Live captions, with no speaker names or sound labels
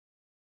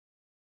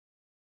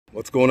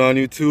What's going on,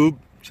 YouTube?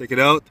 Check it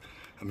out.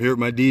 I'm here with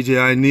my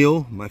DJI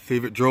NEO, my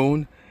favorite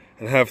drone,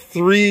 and I have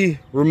 3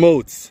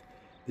 remotes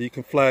that you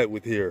can fly it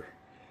with here.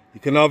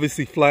 You can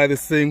obviously fly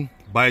this thing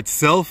by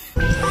itself.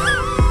 The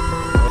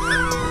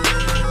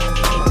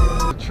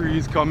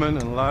trees coming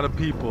and a lot of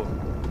people.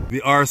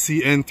 The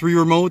RC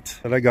remote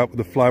that I got with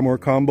the Fly More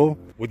combo.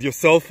 With your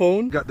cell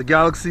phone, got the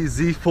Galaxy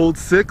Z Fold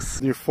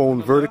 6. Your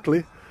phone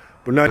vertically,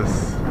 but not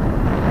this.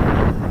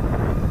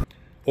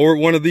 Or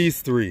one of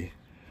these 3.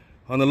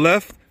 On the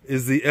left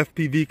is the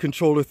FPV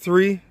controller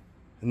 3.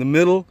 In the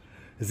middle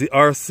is the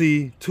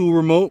RC2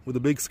 remote with a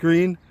big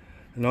screen.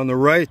 And on the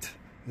right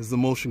is the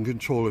motion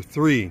controller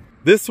 3.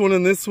 This one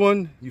and this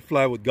one, you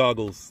fly with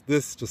goggles.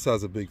 This just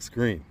has a big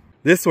screen.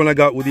 This one I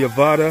got with the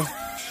Avata.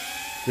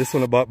 This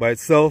one I bought by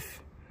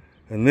itself.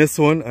 And this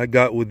one I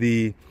got with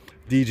the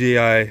DJI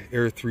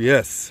Air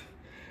 3S.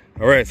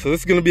 Alright, so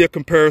this is going to be a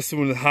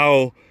comparison with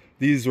how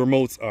these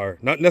remotes are.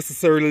 Not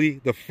necessarily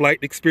the flight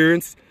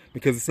experience,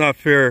 because it's not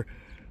fair.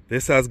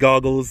 This has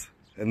goggles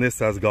and this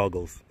has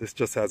goggles. This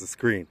just has a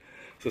screen.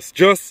 So it's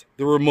just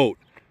the remote.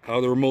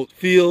 How the remote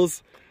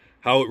feels,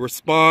 how it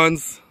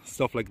responds,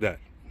 stuff like that.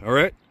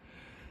 Alright?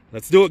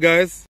 Let's do it,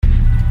 guys.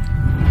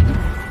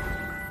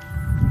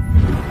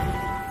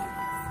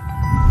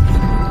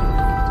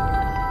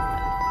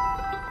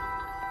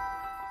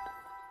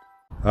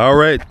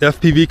 Alright,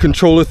 FPV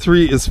controller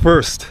 3 is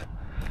first.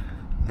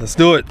 Let's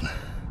do it.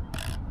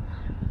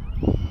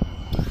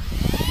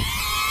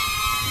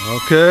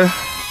 Okay.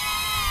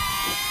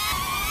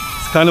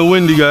 It's kind of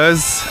windy,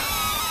 guys.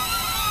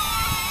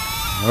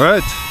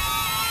 Alright,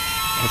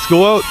 let's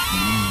go out.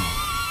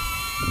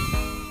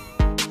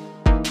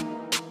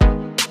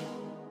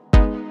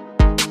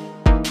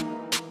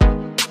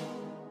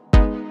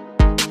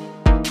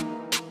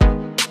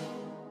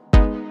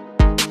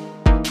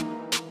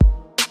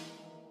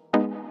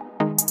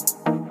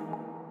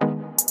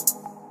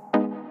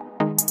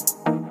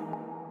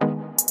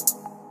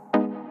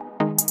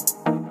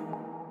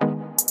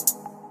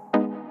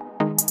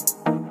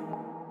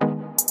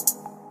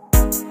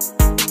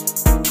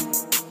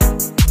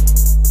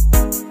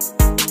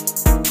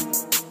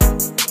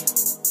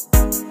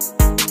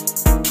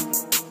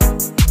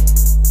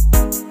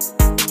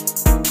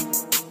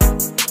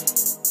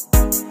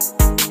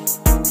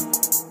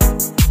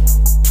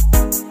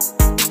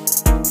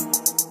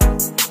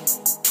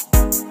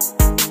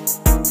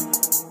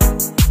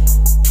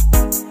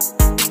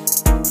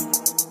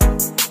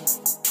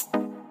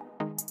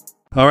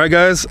 Alright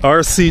guys,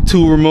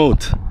 RC2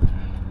 remote.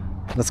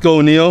 Let's go,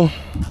 Neo.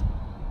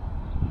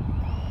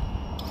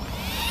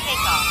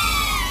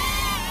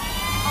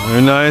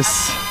 Very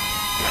nice.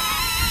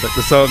 Check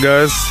this out,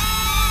 guys.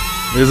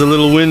 It is a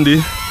little windy.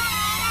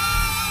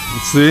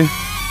 Let's see.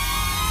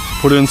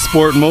 Put it in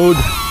sport mode.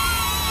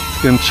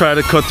 It's gonna try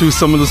to cut through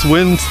some of this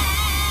wind.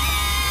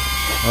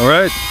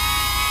 Alright,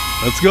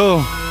 let's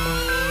go.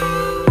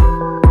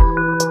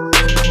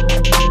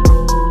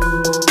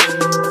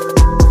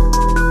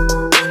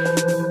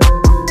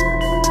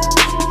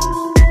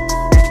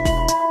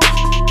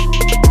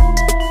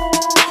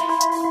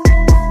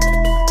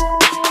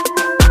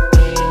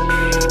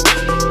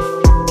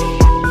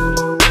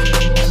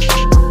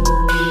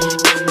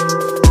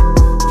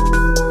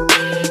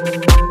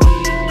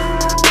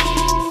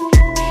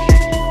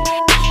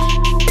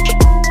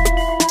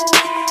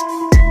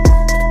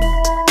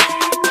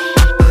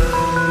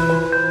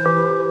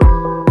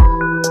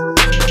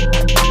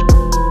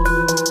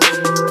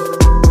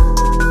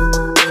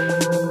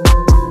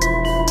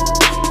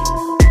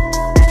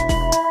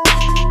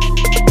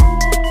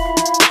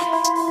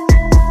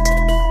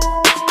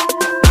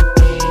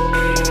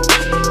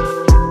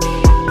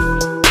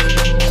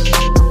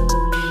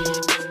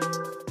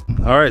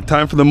 Alright,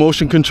 time for the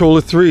motion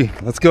controller 3.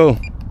 Let's go.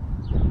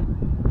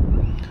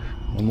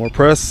 One more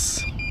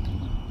press.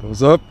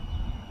 Goes up.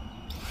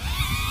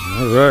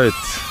 Alright.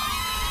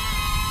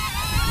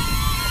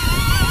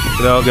 Check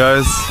it out,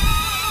 guys.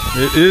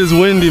 It is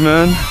windy,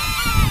 man.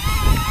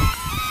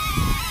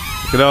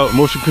 Check it out,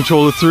 motion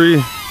controller 3.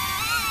 All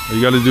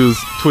you gotta do is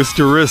twist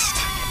your wrist.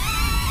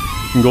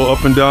 You can go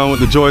up and down with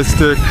the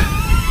joystick.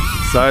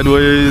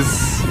 Sideways.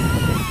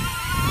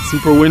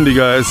 Super windy,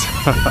 guys.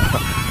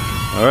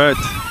 Alright.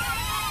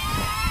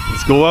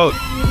 Let's go out.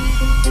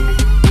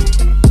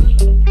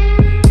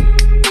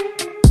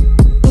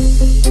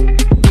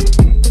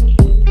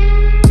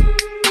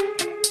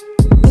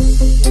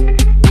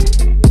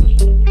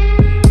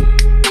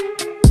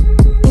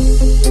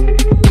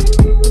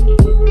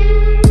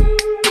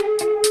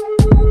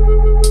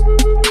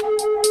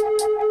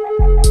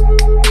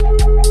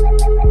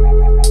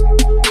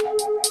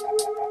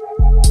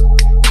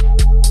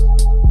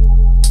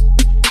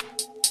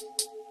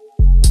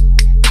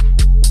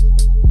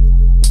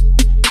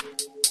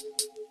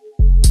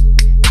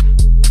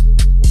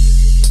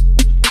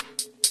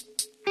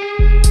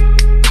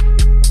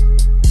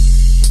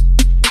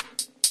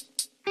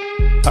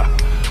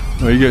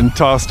 Are you getting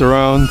tossed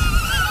around?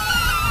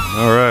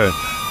 All right,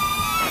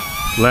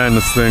 land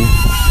this thing.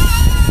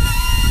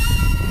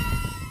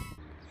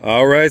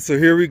 All right, so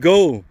here we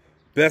go.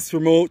 Best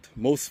remote,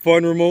 most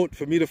fun remote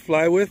for me to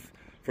fly with,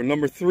 from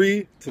number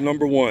 3 to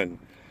number 1.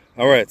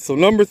 All right, so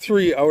number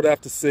 3, I would have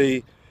to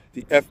say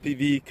the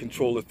FPV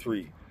Controller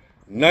 3.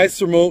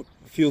 Nice remote,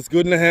 feels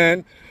good in the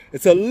hand.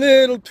 It's a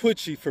little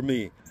twitchy for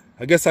me.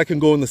 I guess I can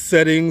go in the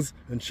settings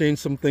and change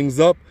some things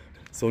up.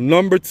 So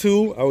number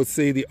 2, I would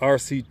say the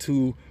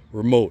RC2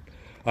 Remote.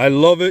 I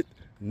love it,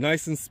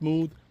 nice and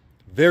smooth,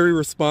 very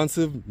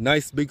responsive,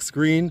 nice big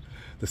screen.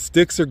 The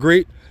sticks are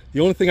great.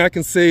 The only thing I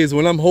can say is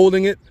when I'm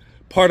holding it,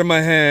 part of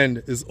my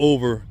hand is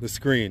over the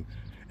screen.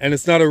 And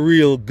it's not a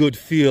real good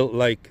feel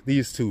like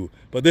these two.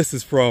 But this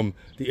is from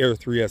the Air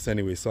 3S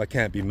anyway, so I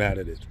can't be mad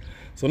at it.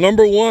 So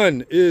number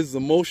 1 is the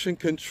Motion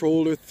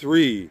Controller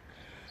 3.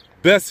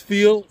 Best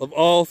feel of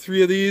all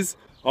 3 of these.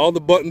 All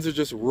the buttons are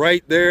just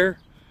right there.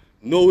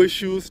 No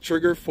issues,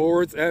 trigger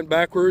forwards and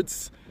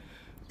backwards.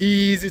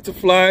 Easy to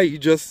fly, you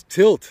just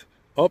tilt.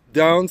 Up,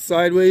 down,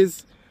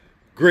 sideways.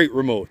 Great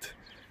remote.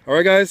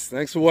 Alright guys,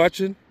 thanks for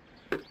watching.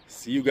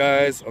 See you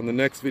guys on the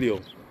next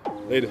video.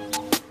 Later.